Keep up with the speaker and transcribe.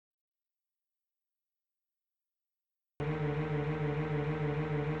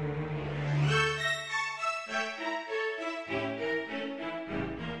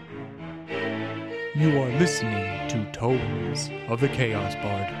You are listening to Tomes of the Chaos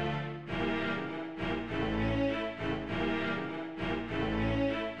Bard.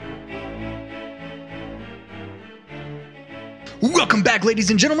 Welcome back,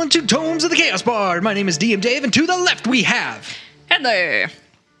 ladies and gentlemen, to Tomes of the Chaos Bard. My name is DM Dave, and to the left we have... Hello.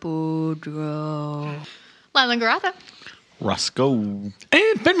 Boudreaux. Lila Garatha. Roscoe.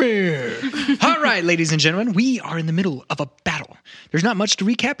 And Fenrir. All right, ladies and gentlemen, we are in the middle of a battle. There's not much to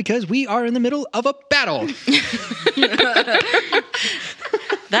recap because we are in the middle of a battle.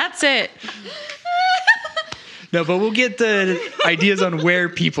 That's it. No, but we'll get the ideas on where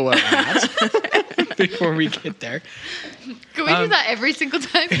people are at before we get there. Can we do that every single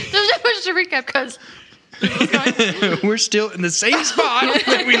time? There's not much to recap because We're still in the same spot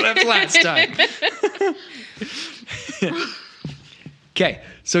that we left last time. Okay,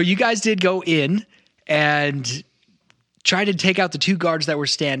 so you guys did go in and try to take out the two guards that were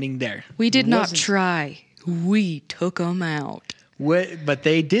standing there. We did not try. We took them out. But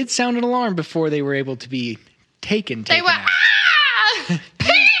they did sound an alarm before they were able to be taken they went, out. ah!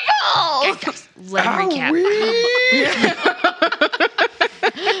 People! Let recap.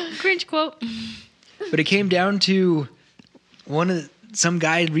 Cringe quote. But it came down to some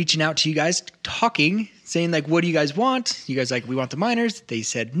guy reaching out to you guys, talking, saying like, "What do you guys want?" You guys like, "We want the miners." They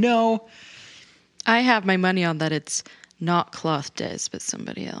said no. I have my money on that it's not Cloth Des, but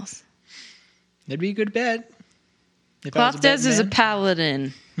somebody else. That'd be a good bet. If I was Cloth Des is a betting man.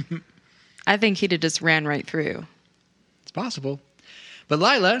 paladin. I think he'd have just ran right through. It's possible. But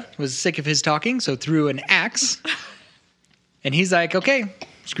Lila was sick of his talking, so threw an axe. And he's like, "Okay,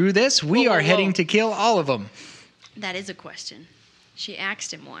 screw this. We are heading to kill all of them." That is a question. She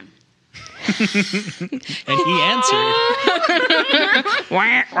asked him one. And he answered.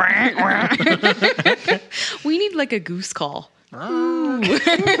 We need like a goose call. My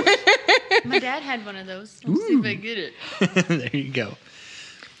dad had one of those. Let's see if I get it. There you go.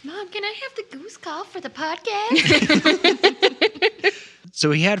 Mom, can I have the goose call for the podcast?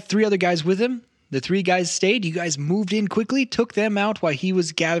 So he had 3 other guys with him. The 3 guys stayed. You guys moved in quickly, took them out while he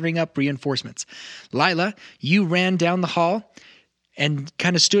was gathering up reinforcements. Lila, you ran down the hall and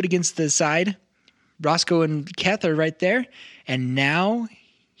kind of stood against the side. Roscoe and Keth are right there. And now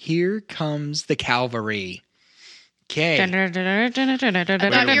here comes the cavalry. Okay. I thought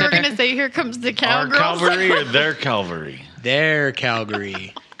you were going to say, here comes the Our cowgirls. cavalry or their cavalry? Their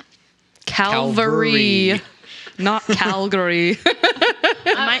Calgary. Calvary. Not Calgary.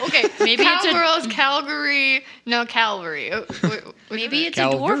 Okay, Maybe it's a- cowgirls, Calgary, no, Calvary. Maybe it's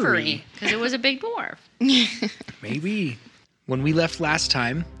Calvary. a dwarfery because it was a big dwarf. Maybe. When we left last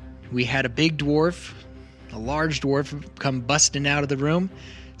time, we had a big dwarf, a large dwarf, come busting out of the room,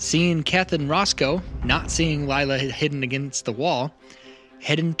 seeing Keth and Roscoe, not seeing Lila hidden against the wall,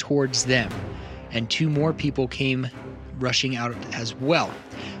 heading towards them. And 2 more people came rushing out as well.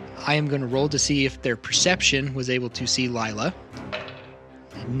 I am going to roll to see if their perception was able to see Lila.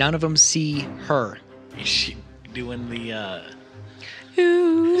 None of them see her. Is she doing the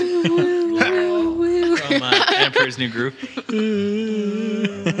from Emperor's New Groove?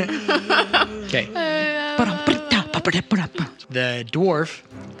 Okay. The dwarf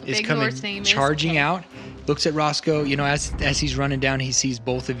is Big coming, dwarf's name is charging out, looks at Roscoe. You know, as he's running down, he sees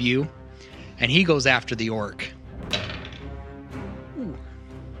both of you, and he goes after the orc.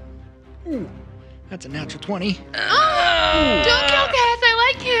 Ooh. That's a natural 20. Don't kill Cass,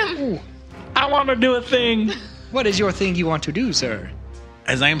 I like him. I want to do a thing. What is your thing you want to do, sir?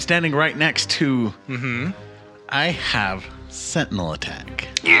 As I am standing right next to, I have Sentinel attack.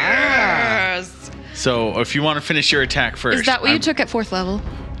 Yes. So if you want to finish your attack first, Is that what you took at 4th level?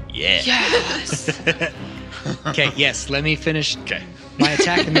 Yeah. Yes. Okay, yes, let me finish Okay. my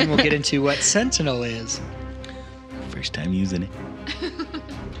attack, and then we'll get into what Sentinel is. First time using it.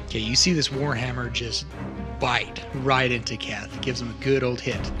 Okay, you see this Warhammer just bite right into Kath. Gives him a good old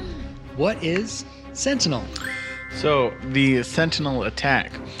hit. What is Sentinel? So the Sentinel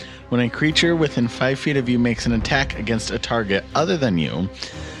attack. When a creature within 5 feet of you makes an attack against a target other than you,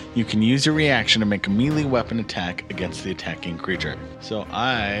 you can use your reaction to make a melee weapon attack against the attacking creature. So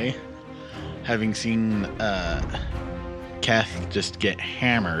I, having seen Kath just get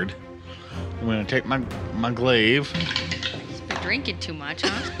hammered, I'm going to take my glaive He's been drinking too much,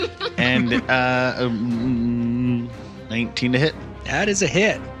 huh? and 19 to hit. That is a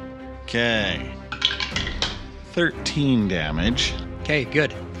hit. Okay. 13 damage. Okay,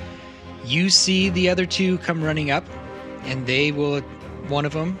 good. You see the other 2 come running up, and they will, one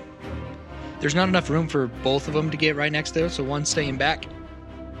of them, there's not enough room for both of them to get right next to them, so one's staying back,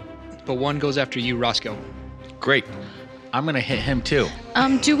 but one goes after you, Roscoe. Great. I'm going to hit him too.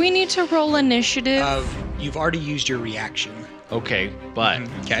 Do we need to roll initiative? You've already used your reaction. Okay, but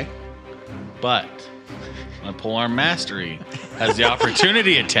Okay. my polearm mastery has the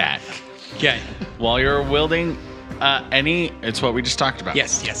opportunity attack. Okay. While you're wielding it's what we just talked about.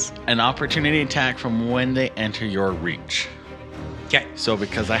 Yes. An opportunity attack from when they enter your reach. Okay. So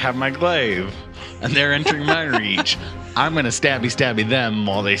because I have my glaive and they're entering my reach, I'm going to stabby them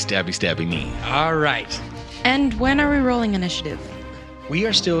while they stabby me. All right. And when are we rolling initiative? We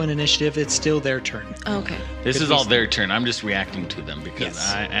are still in initiative. It's still their turn. Okay. This is all their turn. I'm just reacting to them because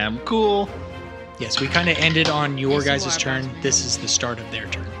Yes. I am cool. Yes, we kind of ended on your Yes, you guys' are, turn. Bosman. This is the start of their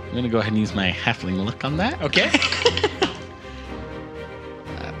turn. I'm going to go ahead and use my halfling look on that. Okay.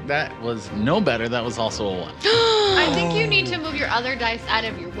 That was no better. That was also a 1. I think you need to move your other dice out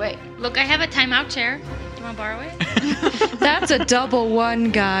of your way. Look, I have a timeout chair. Do you want to borrow it? That's a double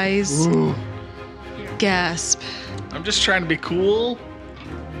 1, guys. Gasp. I'm just trying to be cool.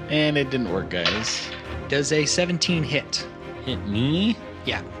 And it didn't work, guys. Does a 17 hit? Hit me?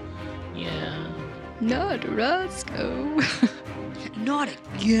 Yeah. Yeah. Not Roscoe. Not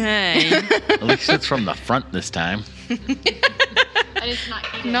again. At least it's from the front this time. And it's not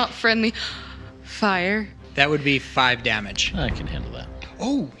heated. Not friendly. Fire. That would be 5 damage. I can handle that.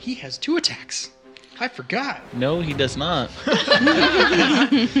 Oh, he has 2 attacks. I forgot. No, he does not.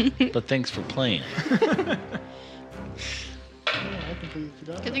 But thanks for playing.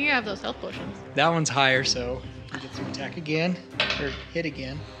 Good thing you have those health potions. That one's higher, so he gets to attack again, or hit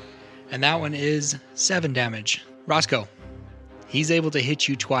again. And that one is 7 damage. Roscoe, he's able to hit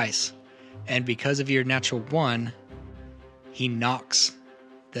you twice. And because of your natural 1, he knocks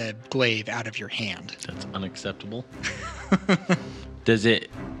the glaive out of your hand. That's unacceptable. Does it,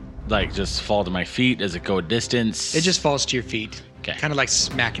 just fall to my feet? Does it go a distance? It just falls to your feet. Okay. Kind of like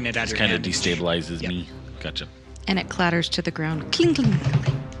smacking it out of Just your kind of hand. destabilizes Yep. me. Gotcha. And it clatters to the ground. Cling, cling,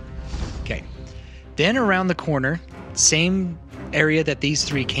 cling. Okay. Then around the corner, same area that these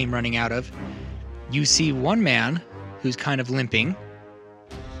 3 came running out of, you see one man who's kind of limping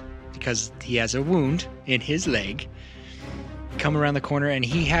because he has a wound in his leg come around the corner, and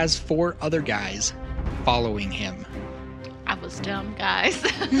he has 4 other guys following him. I was dumb, guys.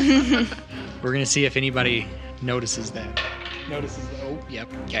 We're going to see if anybody notices that. Oh, yep.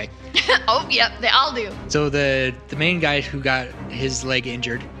 Okay. Oh, yep, they all do. So the main guy who got his leg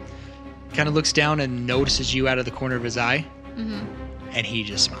injured kind of looks down and notices you out of the corner of his eye, and he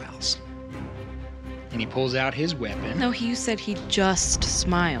just smiles. And he pulls out his weapon. No, you said he just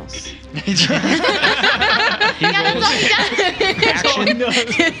smiles. He rolls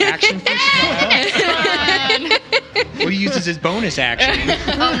action for smile. Well, he uses his bonus action.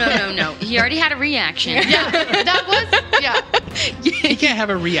 Oh, no. He already had a reaction. That was, yeah. He can't have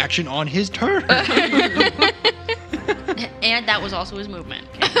a reaction on his turn. And that was also his movement.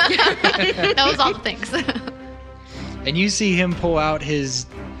 That was all the things. And you see him pull out his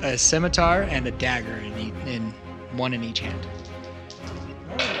scimitar and a dagger in one in each hand.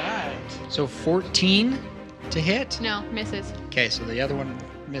 All right. So 14 to hit. No, misses. Okay, so the other one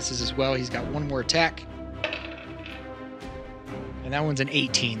misses as well. He's got one more attack. And that one's an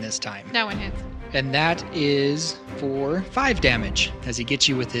 18 this time. That one hits. And that is for 5 damage as he gets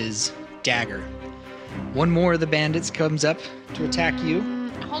you with his dagger. One more of the bandits comes up to attack you.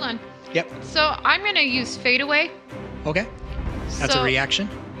 Hold on. Yep. So I'm going to use Fade Away. Okay. That's a So- reaction.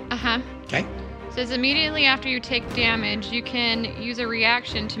 Uh-huh. Okay. Says immediately after you take damage, you can use a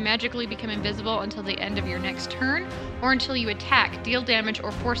reaction to magically become invisible until the end of your next turn, or until you attack, deal damage,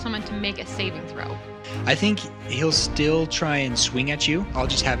 or force someone to make a saving throw. I think he'll still try and swing at you. I'll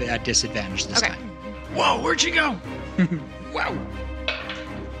just have it at disadvantage this Okay. time. Whoa, where'd you go? Wow.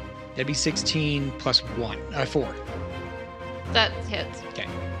 That'd be 16 plus 1. 4. That hits. Okay.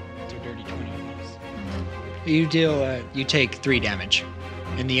 So dirty 20. You deal. You take 3 damage,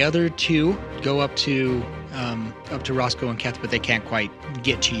 and the other 2 go up to Roscoe and Keth, but they can't quite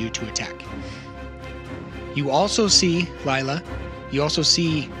get to you to attack. You also see Lila. You also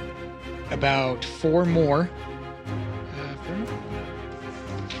see about 4 more. 4 more?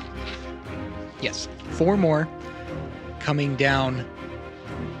 Yes, 4 more coming down.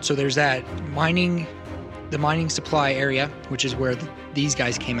 So there's that the mining supply area, which is where these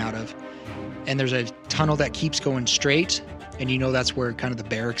guys came out of. And there's a tunnel that keeps going straight, and you know that's where kind of the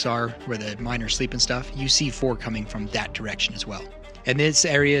barracks are, where the miners sleep and stuff. You see 4 coming from that direction as well. And this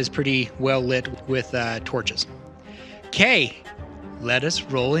area is pretty well lit with torches. Okay, let us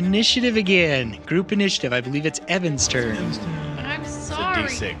roll initiative again. Group initiative. I believe it's Evan's turn. I'm It's a sorry.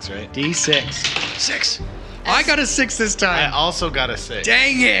 D6, right? D6. 6. I got a 6 this I time. also got a 6.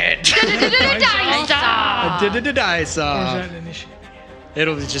 Dang it! Dice Or is off. that an initiative?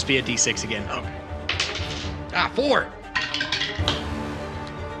 It'll just be a D6 again. Okay. 4.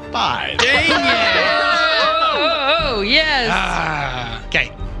 5. Dang it! Oh, yes.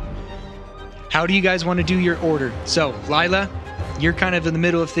 Okay. How do you guys want to do your order? So, Lila, you're kind of in the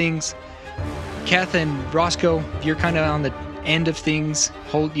middle of things. Keth and Roscoe, you're kind of on the end of things.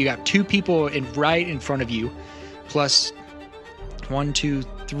 You got 2 people right in front of you, plus 1, 2,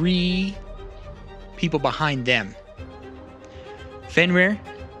 3 people behind them. Fenrir,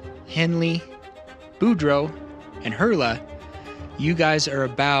 Henley, Boudreaux, and Hurla, you guys are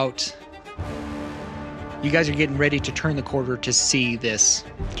getting ready to turn the corner to see this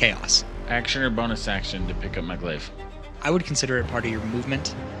chaos. Action or bonus action to pick up my glaive? I would consider it part of your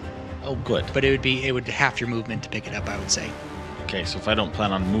movement, Oh, good. but it would half your movement to pick it up, I would say. Okay, so if I don't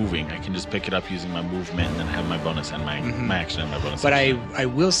plan on moving, I can just pick it up using my movement and then have my bonus and my action and my bonus But action. I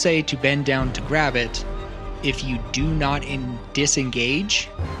will say to bend down to grab it, if you do not disengage,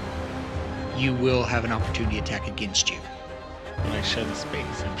 you will have an opportunity attack against you. When I share the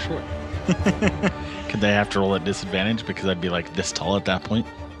space, I'm short. Could they have to roll at disadvantage because I'd be like this tall at that point?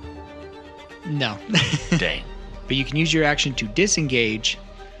 No. Dang. But you can use your action to disengage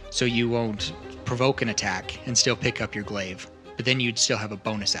so you won't provoke an attack and still pick up your glaive. But then you'd still have a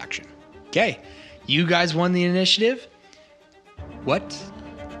bonus action. Okay. You guys won the initiative. What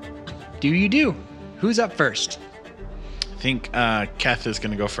do you do? Who's up first? I think Keth is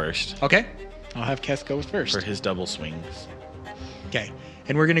going to go first Okay. I'll have Keth go first. for his double swings. Okay.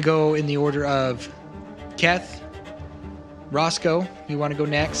 And we're going to go in the order of Keth, Roscoe, you want to go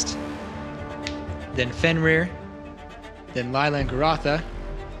next? Then Fenrir, then Lila and Garatha,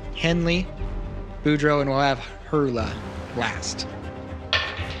 Henley, Boudreaux, and we'll have Hurla last.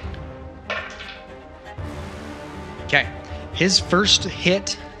 Okay. His first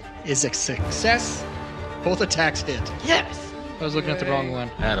hit is a success. Both attacks hit. Yes. I was looking at the wrong one.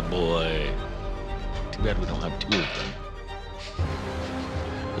 Attaboy. Too bad we don't have 2 of them.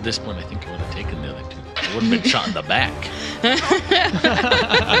 At this point, I think I would have taken the other 2. I would have been shot in the back.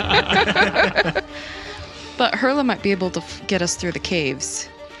 But Hurla might be able to get us through the caves.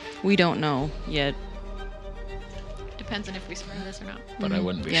 We don't know yet. Depends on if we survive this or not. But I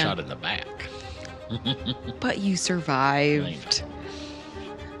wouldn't be Yeah. shot in the back. But you survived.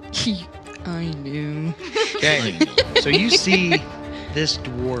 I knew. Okay. So you see this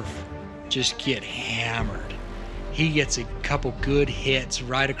dwarf just get hammered. He gets a couple good hits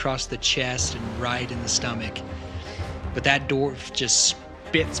right across the chest and right in the stomach. But that dwarf just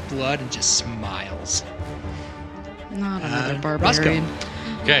spits blood and just smiles. Not another Roscoe. barbarian.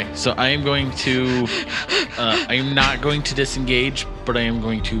 Okay, so I am going to. I am not going to disengage, but I am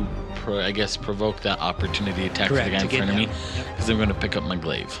going to, provoke that opportunity attack for the Correct, guy to in get front of me. down. Yep. Because I'm going to pick up my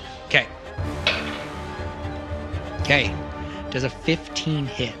glaive. Okay. Okay. Does a 15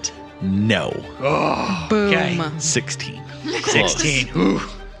 hit? No. Oh, Boom. okay. 16. 16. Ooh.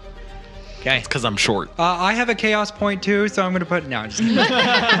 Okay. It's because I'm short. I have a chaos point too, so I'm going to put. No, I'm just kidding.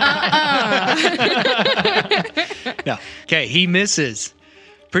 No. Okay, he misses.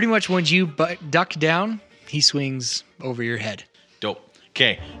 Pretty much when you duck down, he swings over your head. Dope.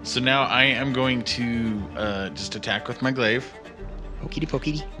 Okay, so now I am going to just attack with my glaive, Pokey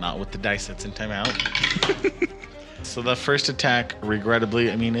pokey. not with the dice that's in timeout. So the first attack, regrettably,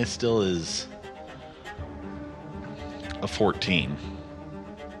 it still is a 14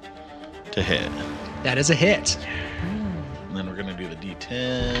 to hit. That is a hit. And then we're going to do the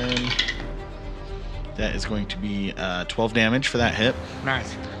D10. That is going to be 12 damage for that hit.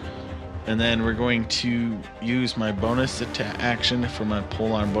 Nice. And then we're going to use my bonus action for my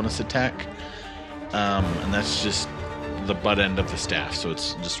polearm bonus attack. And that's just the butt end of the staff. So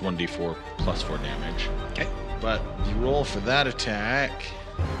it's just 1d4 plus 4 damage. Okay. But the roll for that attack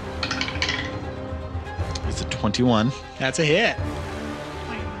is a 21. That's a hit.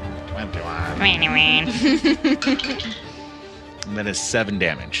 21. And that is 7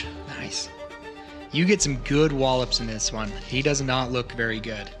 damage. Nice. You get some good wallops in this one. He does not look very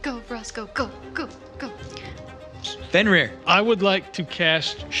good. Go, Roscoe. Go, go, go. Fenrir. I would like to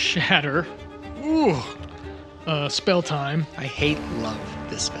cast Shatter. Ooh. Spell time. I love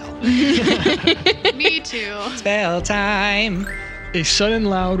this spell. Me too. Spell time. A sudden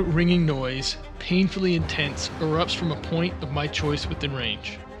loud ringing noise, painfully intense, erupts from a point of my choice within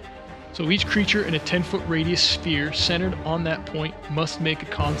range. So each creature in a 10-foot radius sphere centered on that point must make a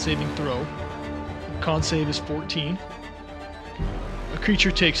con saving throw. The con save is 14. A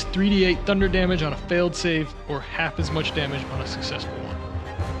creature takes 3d8 thunder damage on a failed save or half as much damage on a successful one.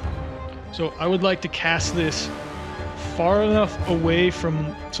 So I would like to cast this far enough away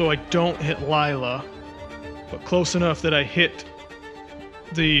from so I don't hit Lila, but close enough that I hit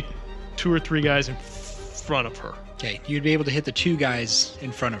the 2 or 3 guys in front of her. Okay, you'd be able to hit the 2 guys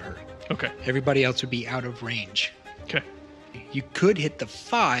in front of her. Okay. Everybody else would be out of range. Okay. You could hit the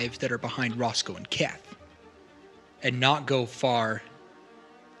 5 that are behind Roscoe and Kath and not go far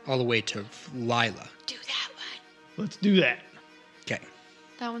all the way to Lila. Do that one. Let's do that. Okay,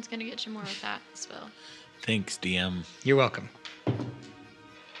 That one's gonna get you more with that spell. Thanks, DM. you're welcome. And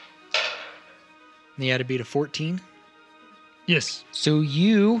you had to beat a 14. Yes. So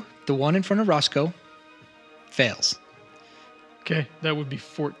you, the one in front of Roscoe, fails. Okay. That would be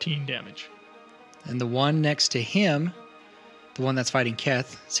 14 damage. And the one next to him, the one that's fighting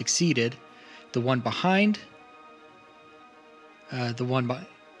Keth, succeeded. The one behind,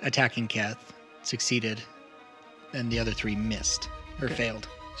 attacking Keth, succeeded. And the other 3 missed or failed.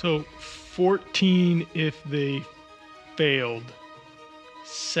 So 14 if they failed,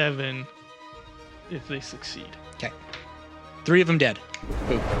 7 if they succeed. Okay. 3 of them dead.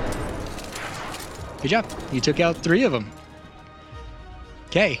 Boom. Good job. You took out 3 of them.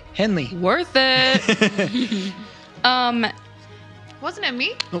 Okay, Henley. Worth it. Wasn't it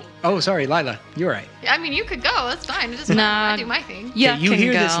me? Oh, sorry, Lila. You're right. I mean, you could go. That's fine. Just Nah. I do my thing. Yeah, Okay, you can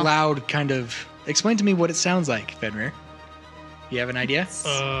hear go. this loud kind of... Explain to me what it sounds like, Fenrir. You have an idea?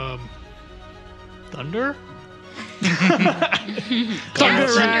 Thunder?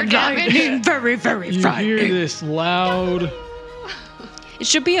 Thunder and lightning. Very, very You hear this loud. It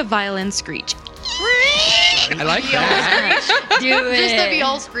should be a violin screech. I like that. Do Just the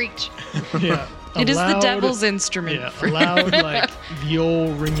viol screech. Yeah. It is the loud- devil's instrument. Yeah, a loud, like,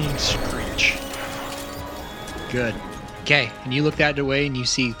 viol ringing screech. Good. Okay, and you look that way and you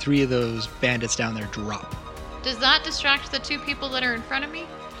see 3 of those bandits down there drop. Does that distract the 2 people that are in front of me?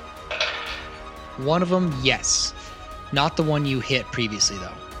 One of them, yes. Not the one you hit previously,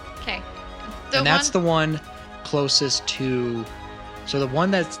 though. Okay. And that's the one closest to... So the one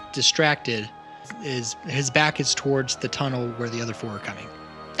that's distracted, is his back is towards the tunnel where the other 4 are coming.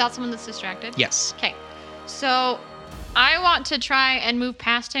 That's the one that's distracted? Yes. Okay. So I want to try and move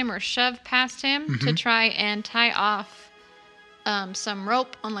past him or shove past him to try and tie off some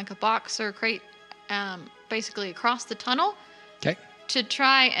rope on like a box or a crate basically across the tunnel Okay. to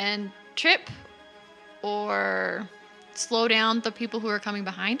try and trip or slow down the people who are coming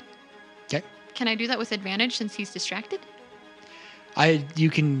behind. Okay. Can I do that with advantage since he's distracted? You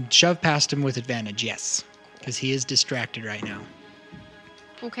can shove past him with advantage, yes. Because he is distracted right now.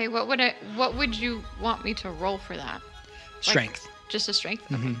 Okay, what would you want me to roll for that? Strength. Just a strength?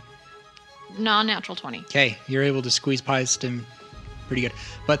 Mhm. Non-natural 20. Okay, you're able to squeeze past him pretty good.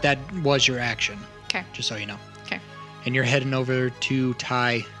 But that was your action, Okay. just so you know. Okay. And you're heading over to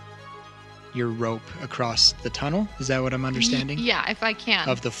tie your rope across the tunnel? Is that what I'm understanding? Yeah, if I can.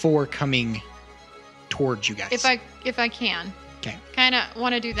 Of the 4 coming towards you guys. If I can. Okay. Kind of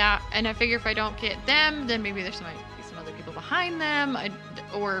want to do that, and I figure if I don't get them, then maybe there's some other people behind them, I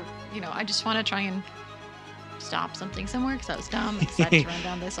just want to try and stop something somewhere because I was dumb and decided to run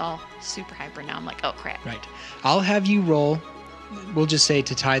down this all super hyper. Now I'm like, oh crap. Right. I'll have you roll. We'll just say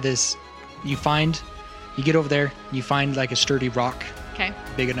to tie this, you get over there, you find like a sturdy rock, Okay.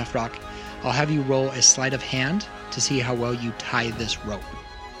 big enough rock. I'll have you roll a sleight of hand to see how well you tie this rope.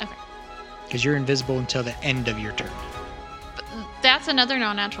 Okay. Because you're invisible until the end of your turn. But that's another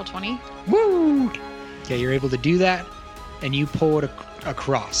non-natural 20. Woo! Okay, you're able to do that, and you pull it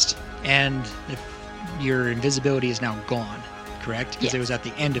across. And if your invisibility is now gone, correct? Because it Yes. was at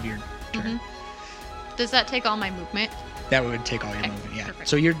the end of your turn. Does that take all my movement? That would take all your Okay, movement, yeah. perfect.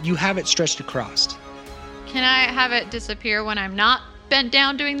 So you have it stretched across. Can I have it disappear when I'm not bent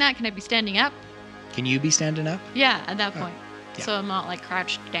down doing that? Can I be standing up? Can you be standing up? Yeah, at that point. yeah. So I'm not like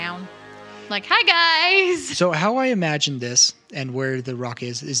crouched down. Like, hi guys! So how I imagine this and where the rock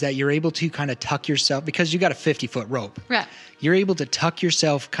is that you're able to kind of tuck yourself, because you got a 50-foot rope. Right. You're able to tuck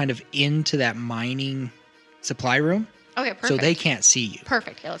yourself kind of into that mining supply room. Okay, perfect. So they can't see you.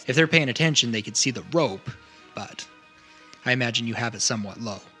 Perfect. Yeah, let's If they're paying attention, they could see the rope, but I imagine you have it somewhat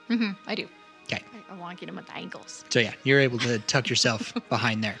low. I do. Okay. I want to get him at the ankles. So yeah, you're able to tuck yourself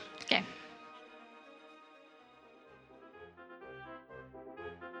behind there. Okay.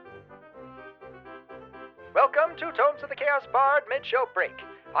 Welcome to Tomes of the Chaos Bard mid-show break.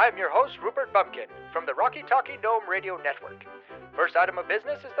 I'm your host, Rupert Bumpkin, from the Rocky Talkie Gnome Radio Network. First item of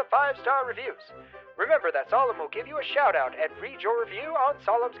business is the 5-star reviews. Remember that Solemn will give you a shout-out and read your review on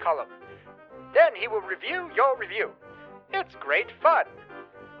Solemn's column. Then he will review your review. It's great fun.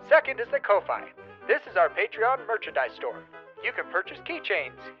 Second is the Ko-Fi. This is our Patreon merchandise store. You can purchase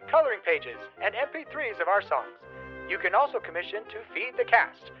keychains, coloring pages, and MP3s of our songs. You can also commission to feed the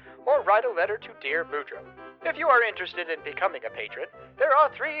cast or write a letter to Dear Boudreaux. If you are interested in becoming a patron, there are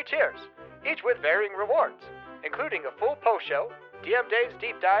 3 tiers, each with varying rewards, including a full post show, DM Dave's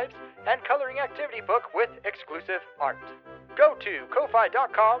deep dives, and coloring activity book with exclusive art. Go to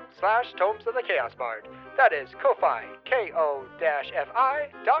ko-fi.com/Tomes of the Chaos Bard. That is Ko-fi, ko-fi.com/Tomes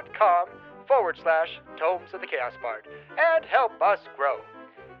of the Chaos Bard, and help us grow.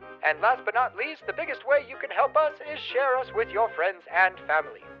 And last but not least, the biggest way you can help us is share us with your friends and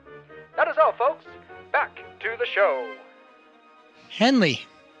family. That is all, folks. Back to the show. Henley.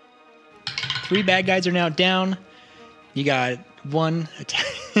 3 bad guys are now down. You got 1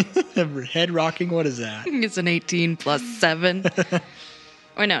 head rocking. What is that? It's an 18 plus 7.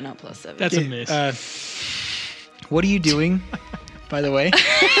 Or no, not plus 7. That's a miss. What are you doing, by the way?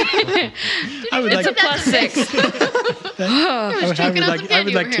 I would It's like, a plus 6. I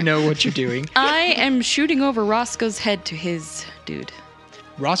would like to know what you're doing. I am shooting over Roscoe's head to his dude.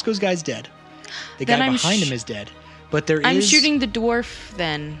 Roscoe's guy's dead. The Then guy I'm behind him is dead. But there I'm is shooting the dwarf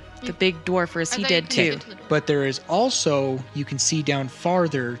then. The big dwarf, or is he dead too? But there is also, you can see down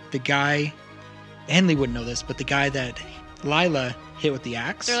farther, the guy, Henley wouldn't know this, but the guy that Lila hit with the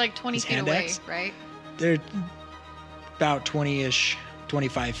axe. They're like 20 his feet hand away, axe, right? They're about 20-ish,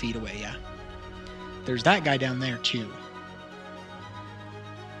 25 feet away, yeah. There's that guy down there too.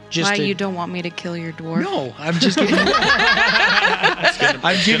 Why, you don't want me to kill your dwarf? No, I'm just giving you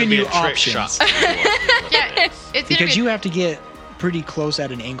I'm giving you options. Yeah, it's Because gonna be you have to get pretty close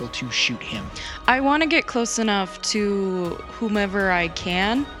at an angle to shoot him. I want to get close enough to whomever I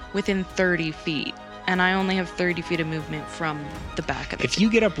can within 30 feet. And I only have 30 feet of movement from the back of the If you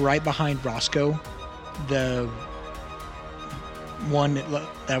get up right behind Roscoe, the one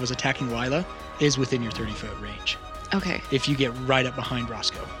that was attacking Lila is within your 30-foot range. Okay. If you get right up behind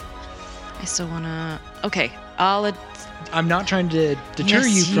Roscoe. I still want to... Okay. I'm not trying to deter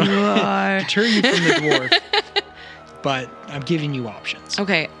Yes, you from you are. deter you from the dwarf, but I'm giving you options.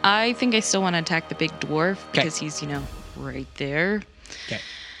 Okay. I think I still want to attack the big dwarf because he's, right there. Okay.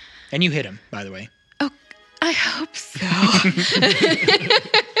 And you hit him, by the way. Oh, I hope so.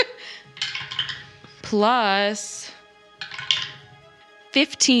 Plus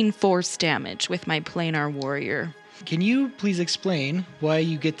 15 force damage with my planar warrior. Can you please explain why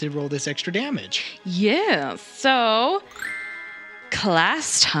you get to roll this extra damage? Yeah, so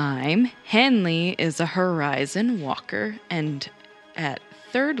class time, Henley is a Horizon Walker, and at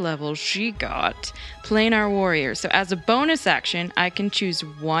 3rd level, she got Planar Warrior. So as a bonus action, I can choose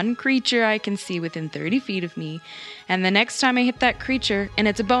 1 creature I can see within 30 feet of me, and the next time I hit that creature, and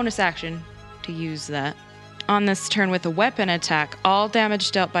it's a bonus action to use that. On this turn with a weapon attack, all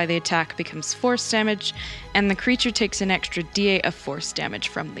damage dealt by the attack becomes force damage, and the creature takes an extra d8 of force damage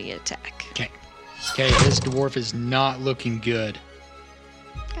from the attack. Okay. Okay, this dwarf is not looking good.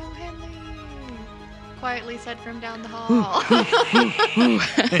 Go Henley. Quietly said from down the hall.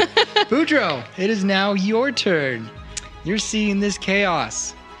 Boudreaux, it is now your turn. You're seeing this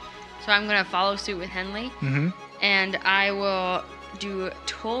chaos. So I'm going to follow suit with Henley, Mm-hmm. and I will do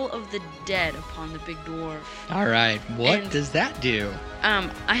Toll of the Dead upon the big dwarf. All right. What And- does that do?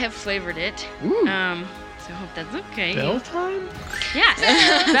 I have flavored it. Ooh. So I hope that's okay. Bell time? Yes.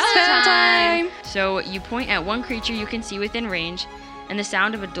 Spell time. So you point at 1 creature you can see within range, and the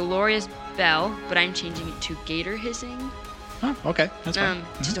sound of a dolorous bell, but I'm changing it to gator hissing. Oh, okay. That's fine.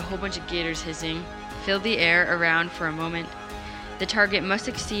 Just a whole bunch of gators hissing. Fill the air around for a moment. The target must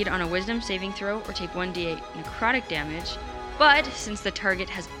succeed on a wisdom saving throw or take 1d8 necrotic damage. But since the target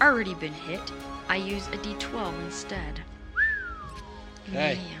has already been hit, I use a d12 instead.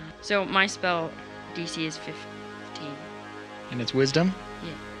 Okay. Yeah. So my spell DC is 15. And it's wisdom?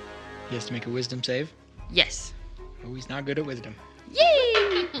 Yeah. He has to make a wisdom save. Yes. Oh, he's not good at wisdom.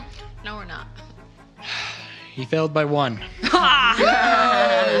 Yay! No, we're not. He failed by 1.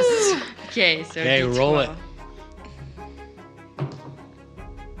 Okay, so Okay, D12. roll it.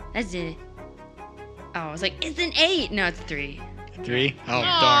 That's it. Oh, I was like, it's an 8. No, it's 3. 3? Oh, darn.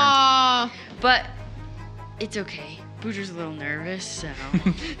 Aw. But it's okay. Booter's a little nervous, so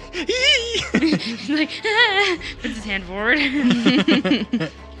he's like, puts his hand forward.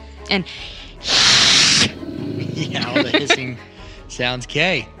 And Yeah, all the hissing sounds.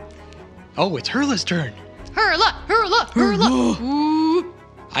 Okay. Oh, it's Hurla's turn. Hurla, hurla, hurla. Ooh.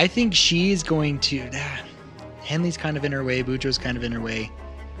 I think she is going to... Henley's kind of in her way. Boudreaux's kind of in her way.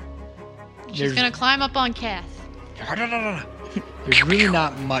 She's gonna climb up on Kath. There's really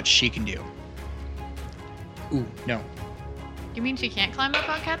not much she can do. Ooh, no. You mean she can't climb up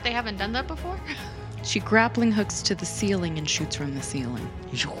on Kath? They haven't done that before? She grappling hooks to the ceiling and shoots from the ceiling.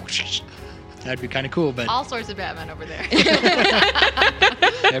 That'd be kind of cool, but All sorts of Batman over there.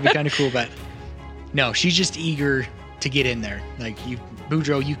 that'd be kind of cool, but no, she's just eager to get in there. Like you,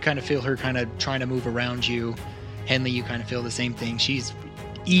 Boudreaux, you kind of feel her kind of trying to move around you. Henley, you kind of feel the same thing. She's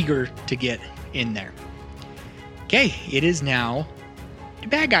eager to get in there. Okay, it is now the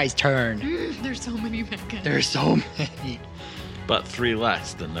bad guy's turn. There's so many bad guys. There's so many. But 3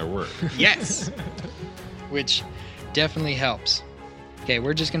 less than there were. Yes. Which definitely helps. Okay,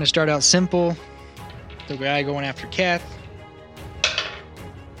 we're just going to start out simple. The guy going after Kath.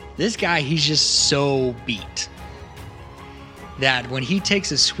 This guy, he's just so beat that when he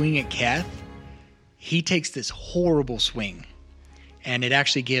takes a swing at Kath, he takes this horrible swing. And it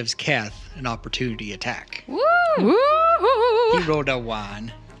actually gives Kath an opportunity attack. Woo! He rolled a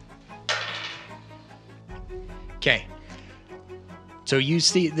 1. Okay. So you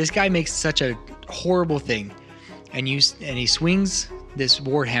see, this guy makes such a horrible thing, and he swings this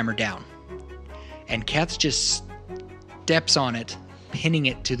warhammer down, and Kath just steps on it, pinning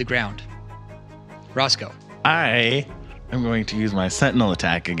it to the ground. Roscoe. I am going to use my sentinel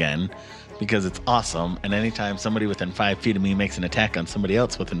attack again because it's awesome. And anytime somebody within 5 feet of me makes an attack on somebody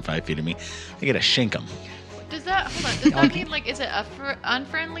else within 5 feet of me, I get to shink them. Does that mean like is it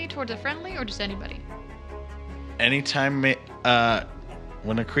unfriendly towards a friendly or just anybody? Anytime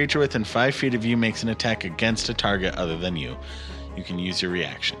when a creature within 5 feet of you makes an attack against a target other than you, you can use your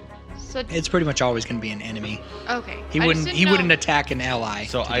reaction. So It's pretty much always going to be an enemy. okay. He I just wouldn't. didn't He know. wouldn't attack an ally.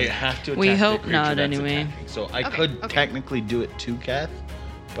 So to I do that. have to attack We the hope creature not, that's anyway. attacking. So I Okay, could okay. technically do it to Kath,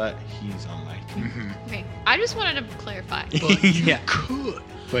 but he's on my team. Okay. I just wanted to clarify. yeah, could.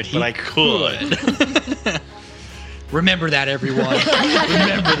 But he But I could. Remember that, everyone.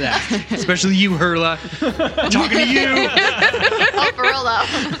 Remember that. Especially you, Hurla. Talking to you. Oh, for real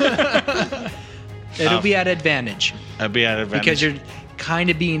though. It'll be at advantage I'd be at advantage. because you're kind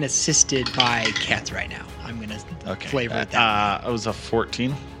of being assisted by Kath right now. I'm going to flavor it that. It was a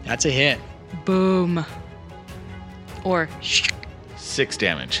 14. That's a hit. Boom. Or 6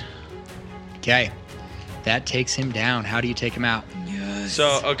 damage. Okay. That takes him down. How do you take him out?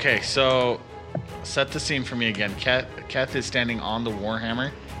 So set the scene for me again. Kath is standing on the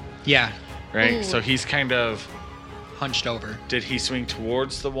warhammer, Yeah. right? Ooh. So he's kind of. Hunched over. Did he swing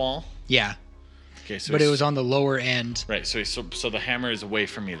towards the wall? Yeah. Okay, so But it he's- was on the lower end. right. So the hammer is away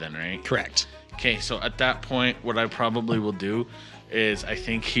from me then, right? Correct. Okay, so at that point, what I probably will do is I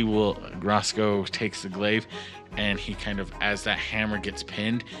think Roscoe takes the glaive, and he kind of, as that hammer gets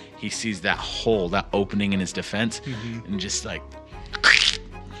pinned, he sees that hole, that opening in his defense, and just like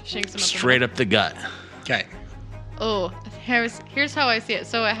Shakes him up. straight up the gut. Okay. Oh, here's how I see it.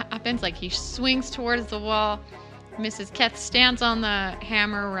 So it happens like he swings towards the wall. Mrs. Keth stands on the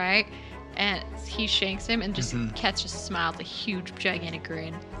hammer, right? And he shanks him, and just Keth just smiles a huge, gigantic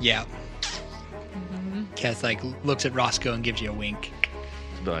grin. Yeah. Kath like looks at Roscoe and gives you a wink.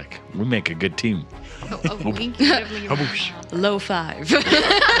 Be like, we make a good team. A wink. Fives. low 5.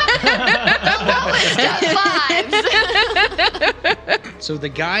 So the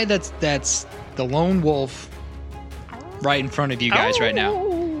guy that's the lone wolf right in front of you guys right now,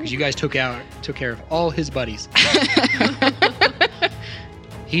 because you guys took care of all his buddies.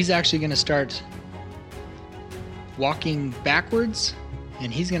 He's actually going to start walking backwards,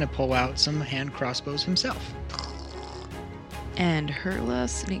 and he's going to pull out some hand crossbows himself. And Hurla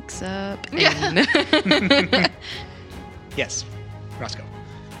sneaks up and Yes, Roscoe.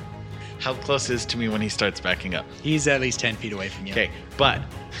 How close is to me when he starts backing up? He's at least 10 feet away from you. Okay, but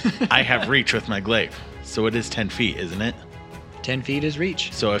I have reach with my glaive, so it is 10 feet, isn't it? 10 feet is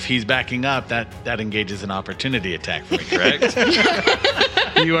reach. So if he's backing up, that engages an opportunity attack for me, correct?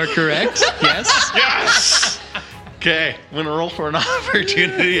 You are correct. Yes. Yes! Okay, I'm gonna roll for an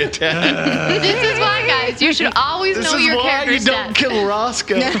opportunity attack. This is why, guys, you should always This know is your why you character's don't stats. kill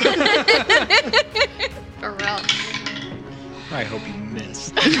Roscoe. For real. I hope you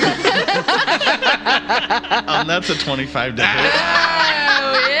miss. That's a 25 to hit.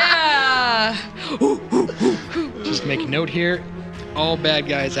 oh yeah. Just make a note here. All bad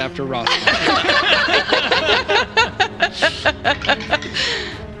guys after Roscoe.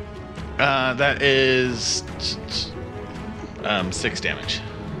 That is 6 damage.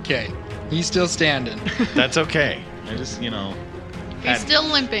 Okay. He's still standing. That's okay. I just, He's still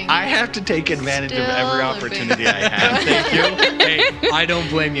limping. I have to take advantage of every Still opportunity I have. Thank you. Hey, I don't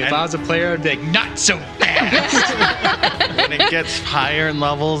blame you. If I was a player, I'd be like, not so fast. When it gets higher in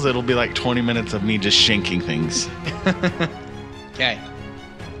levels, it'll be like 20 minutes of me just shanking things. Okay.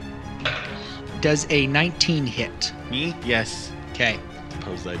 Does a 19 hit? Me? Yes. Okay.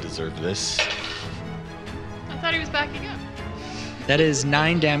 Suppose I deserve this. thought he was backing up. That is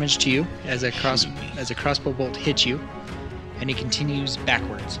 9 damage to you as a crossbow bolt hits you, and he continues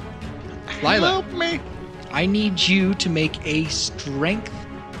backwards. Lila, Help me. I need you to make a strength.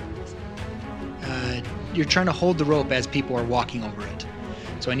 You're trying to hold the rope as people are walking over it,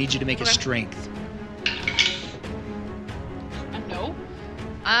 so I need you to make a Okay. strength. No.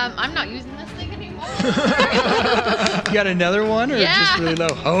 I'm not using this thing anymore. You got another one, or Yeah. just really low?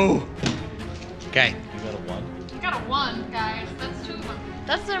 Oh. Okay. You got a 1? I got a 1, guys. That's 2 of them.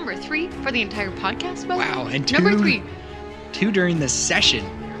 That's the number 3 for the entire podcast, by the way. Wow, and Number two- 3. 2 during the session.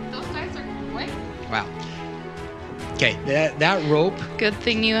 Those dice are going away. Wow. Okay, that rope. Good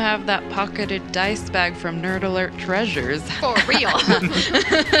thing you have that pocketed dice bag from Nerd Alert Treasures. For real.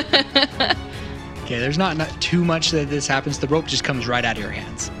 Okay, there's not too much that this happens. The rope just comes right out of your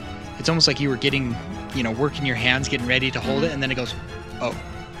hands. It's almost like you were getting, working your hands, getting ready to hold it, and then it goes, oh,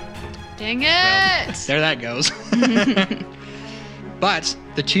 Dang it. there that goes. But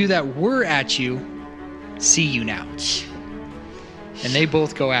the 2 that were at you see you now. And they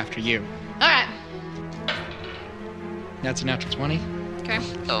both go after you. Alright. That's a natural 20. Okay.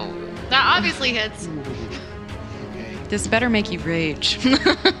 Oh. That obviously hits. Okay. This better make you rage.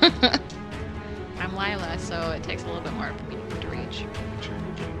 I'm Lila, so it takes a little bit more for me to reach.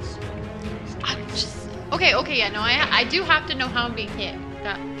 I'm just... Okay, yeah, no, I do have to know how I'm being hit.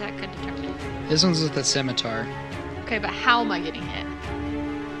 That could determine it. This one's with the scimitar. Okay, but how am I getting hit?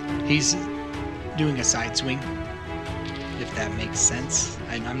 He's doing a side swing, if that makes sense.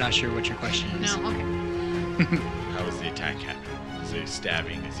 I'm not sure what your question is. No, okay. How is the attack happening? Is he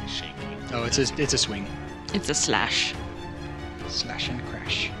stabbing? Is he shaking? Oh, it's a swing. It's a slash. Slash and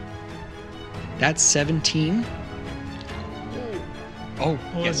crash. That's 17. Oh,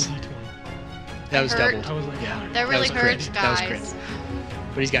 Oh, yes. that's a D20. That was hurt. doubled. I was like, Yeah. That really was crit. hurts, That was guys. crit.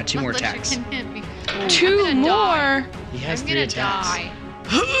 But he's got 2 more Unless you attacks. can hit me. 2 I'm gonna die. more. He has I'm 3 gonna attacks.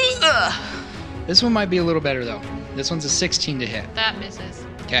 die. This one might be a little better though. This one's a 16 to hit. That misses.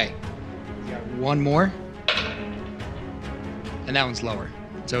 Okay. Got 1 more. And that one's lower.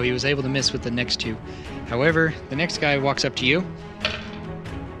 So he was able to miss with the next 2. However, the next guy walks up to you.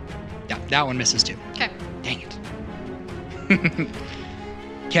 Yeah, that one misses too. Okay. Dang it.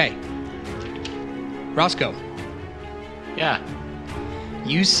 Okay. Roscoe, Yeah.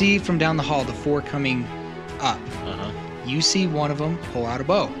 you see from down the hall the 4 coming up. Uh-huh. You see one of them pull out a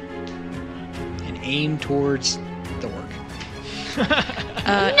bow and aim towards the orc.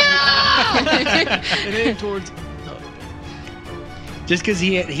 It aimed towards. Just because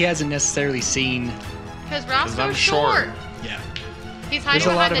he hasn't necessarily seen. Because I'm Roscoe's short. short. Yeah. He's There's hiding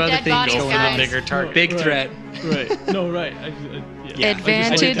a lot behind of the other dead things bodies, going on. guys. Bigger target. Big Right. threat. Right. No, right. Yeah.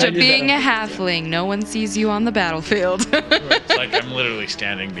 Advantage I of did being that a halfling. No one sees you on the battlefield. It's like I'm literally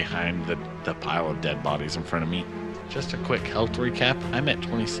standing behind the pile of dead bodies in front of me. Just a quick health recap. I'm at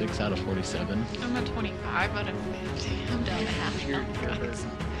 26 out of 47. I'm at 25 out of 50. I'm down to half here, guys.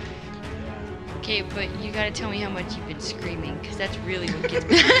 Okay, but you gotta tell me how much you've been screaming, because that's really what gets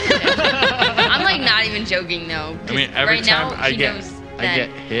me. I'm like not even joking though. 'cause I mean, every right time now, I he get knows I that get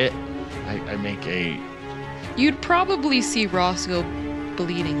hit, I make a You'd probably see Roscoe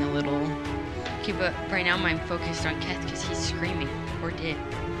bleeding a little. Okay, but right now I'm focused on Keth because he's screaming or did.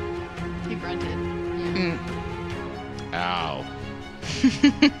 He grunted. Mm. ow.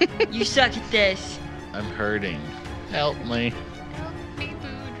 You suck at this. I'm hurting. Help me. Help me,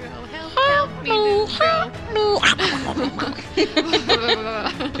 Boudreaux. Help me,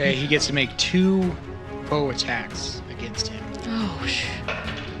 Boudreaux. Okay, he gets to make 2 bow attacks against him. Oh, shit.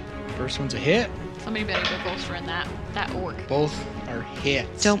 First one's a hit. Somebody better go bolstering that orc. Both are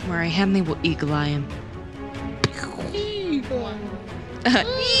hits. Don't worry, Henley will eagle eye him. Eagle.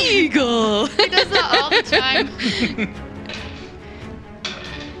 Eagle! He does that all the time.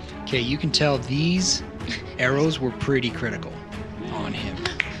 Okay, you can tell these arrows were pretty critical on him.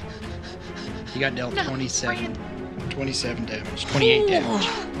 He got dealt 27 damage, 28 damage.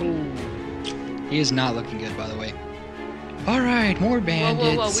 He is not looking good, by the way. All right, more Whoa,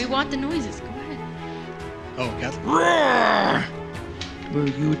 bandits. whoa, whoa! We want the noises. Go ahead. Oh, Kath. Roar! Were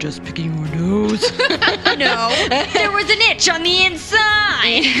you just picking your nose? No, there was an itch on the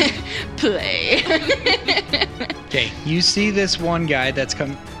inside. Play. Okay, you see this one guy that's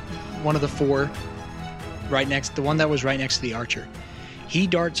come, one of the 4, the one that was right next to the archer. He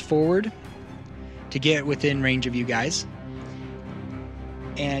darts forward to get within range of you guys.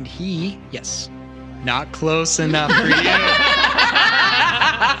 And not close enough for you.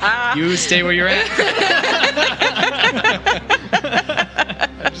 You stay where you're at.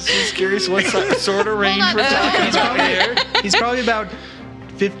 I'm just curious what sort of range Hold we're on. talking about here. He's probably about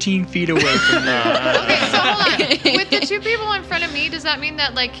 15 feet away from you. Okay, so hold on. With the two people in front of me, does that mean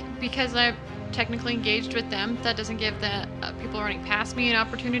that, like, because I'm technically engaged with them, that doesn't give the people running past me an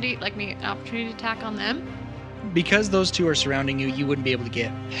opportunity to attack on them? Because those two are surrounding you, you wouldn't be able to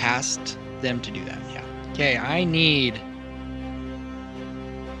get past them to do that. Yeah. Okay,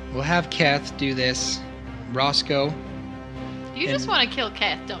 we'll have Keth do this. Roscoe. You just want to kill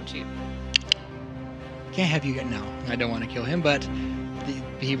Keth, don't you? Can't have you get no. I don't want to kill him, but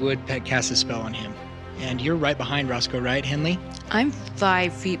he would cast a spell on him. And you're right behind Roscoe, right, Henley? I'm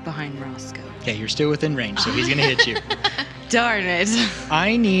 5 feet behind Roscoe. Okay, you're still within range, so he's gonna hit you. Darn it.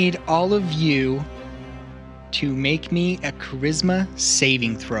 I need all of you to make me a charisma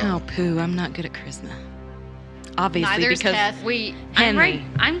saving throw. Oh, poo. I'm not good at charisma. Obviously, Neither's because Keth. Wait, Henley.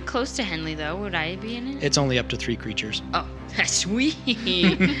 I'm close to Henley though. Would I be in it? It's only up to 3 creatures. Oh, that's sweet.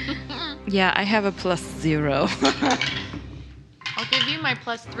 Yeah, I have a +0. I'll give you my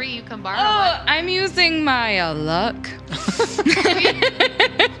 +3. You can borrow Oh, I'm using my luck.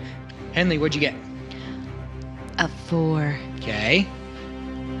 Henley, what'd you get? A 4. Okay.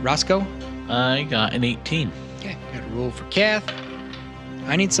 Roscoe? I got an 18. Okay, got a roll for Keth.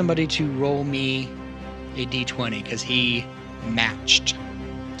 I need somebody to roll me a d20 because he matched.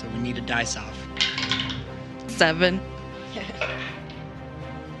 So we need a dice off. 7.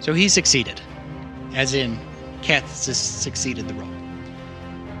 So he succeeded. As in, Keth succeeded the roll.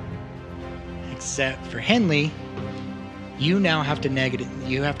 Except for Henley, you now have to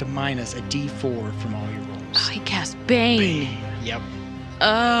minus a d4 from all your rolls. Oh, he cast Bane. Yep.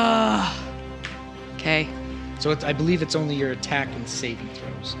 Okay. So I believe it's only your attack and saving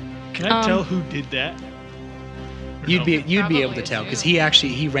throws. Can I tell who did that? Or You'd no? be able to Probably tell you. because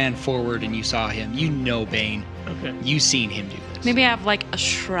he ran forward and you saw him. You know Bane. Okay. You seen him do this. Maybe I have like a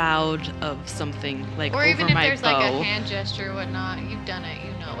shroud of something like Or over even if my there's bow. like a hand gesture or whatnot, you've done it,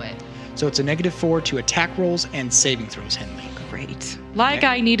 you know it. So it's a -4 to attack rolls and saving throws, Henley. Great. Like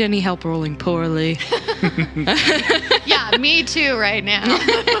I need any help rolling poorly. Yeah, me too right now.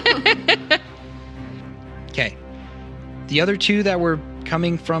 Okay. The other two that were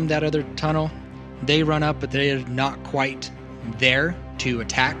coming from that other tunnel, they run up, but they're not quite there to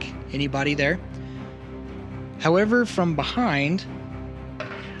attack anybody there. However, from behind,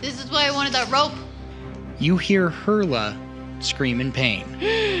 This is why I wanted that rope. you hear Hurla scream in pain.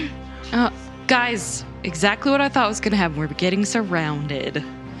 Guys, exactly what I thought was going to happen. We're getting surrounded.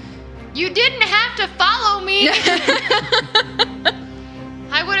 You didn't have to follow me.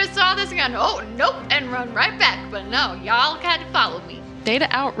 I would have saw this and gone, oh, nope, and run right back. But no, y'all had to follow me. They'd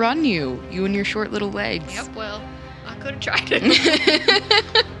outrun you and your short little legs. Yep, well, I could have tried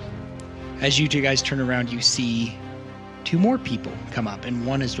it. As you two guys turn around, you see 2 more people come up, and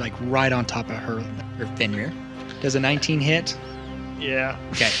one is like right on top of her Fenrir. Does a 19 hit? Yeah.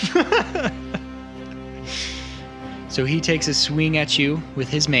 Okay. So he takes a swing at you with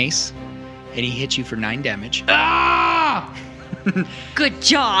his mace, and he hits you for 9 damage. Ah! Good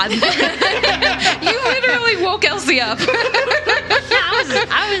job. You literally woke Elsie up.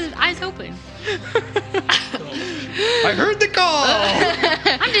 I was hoping. I heard the call!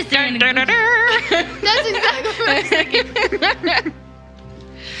 I'm just saying. That's exactly what I was thinking.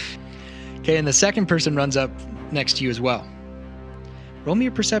 Okay, and the second person runs up next to you as well. Roll me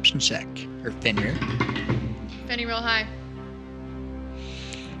a perception check, or Fenrir. Penny real high.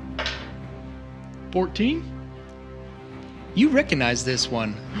 14? You recognize this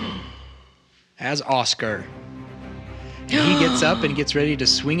one as Oscar. And he gets up and gets ready to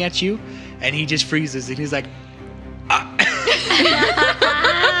swing at you, and he just freezes, and he's like,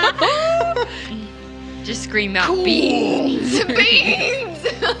 Just scream out beans. Beans!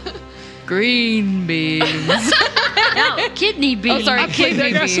 Green beans. No, kidney beans. Oh, sorry, I played that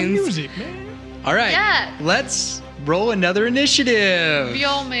kidney guy some beans. music, man. all right, Yeah. let's roll another initiative.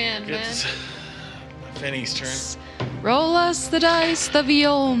 Viol man, man. It's Finney's turn. Roll us the dice, the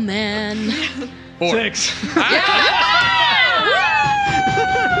Viol man. 4. 6.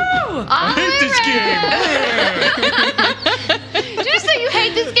 I This game. Did you say you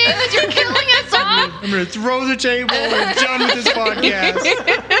hate this game because you're killing us off? I'm going to throw the table. We're done with this podcast.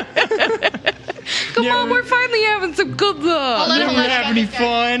 Come on, we're finally having some good luck. Hold on, You hold on, have any guys.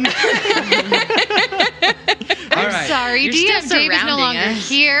 fun? All right. Sorry, You're DM still Dave is no surrounding longer us.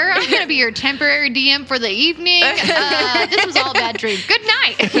 here. I'm going to be your temporary DM for the evening. This was all a bad dream. Good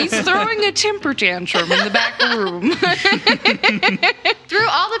night. He's throwing a temper tantrum in the back room. Threw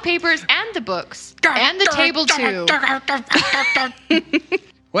all the papers and the books. And the table, too.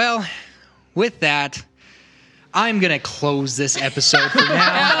 Well, with that, I'm going to close this episode for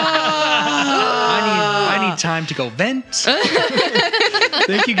now. I need time time to go vent.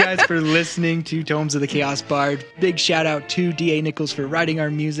 Thank you guys for listening to Tomes of the Chaos Bard. Big shout out to D.A. Nichols for writing our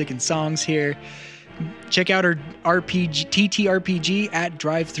music and songs here. Check out our RPG, TTRPG at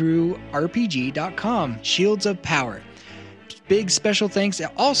drivethrurpg.com. Shields of Power. Big special thanks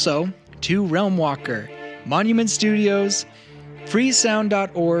also to Realmwalker, Monument Studios,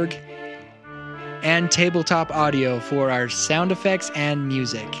 freesound.org, and Tabletop Audio for our sound effects and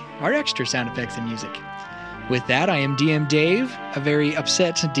music, our extra sound effects and music. With that, I am DM Dave, a very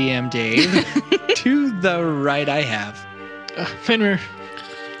upset DM Dave. To the right, I have Fenrir.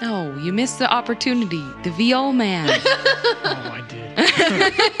 Oh, you missed the opportunity. The VO man. Oh, I did.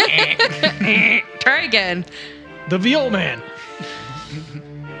 Try again. The VO man.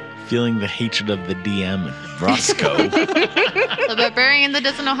 Feeling the hatred of the DM, Roscoe. The barbarian that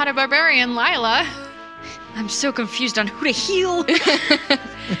doesn't know how to barbarian, Lila. I'm so confused on who to heal.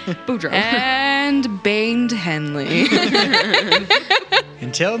 Boudreaux. And Baned Henley.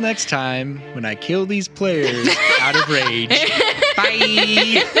 Until next time, when I kill these players out of rage.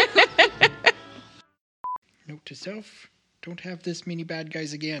 Bye! Note to self, don't have this many bad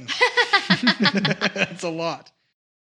guys again. That's a lot.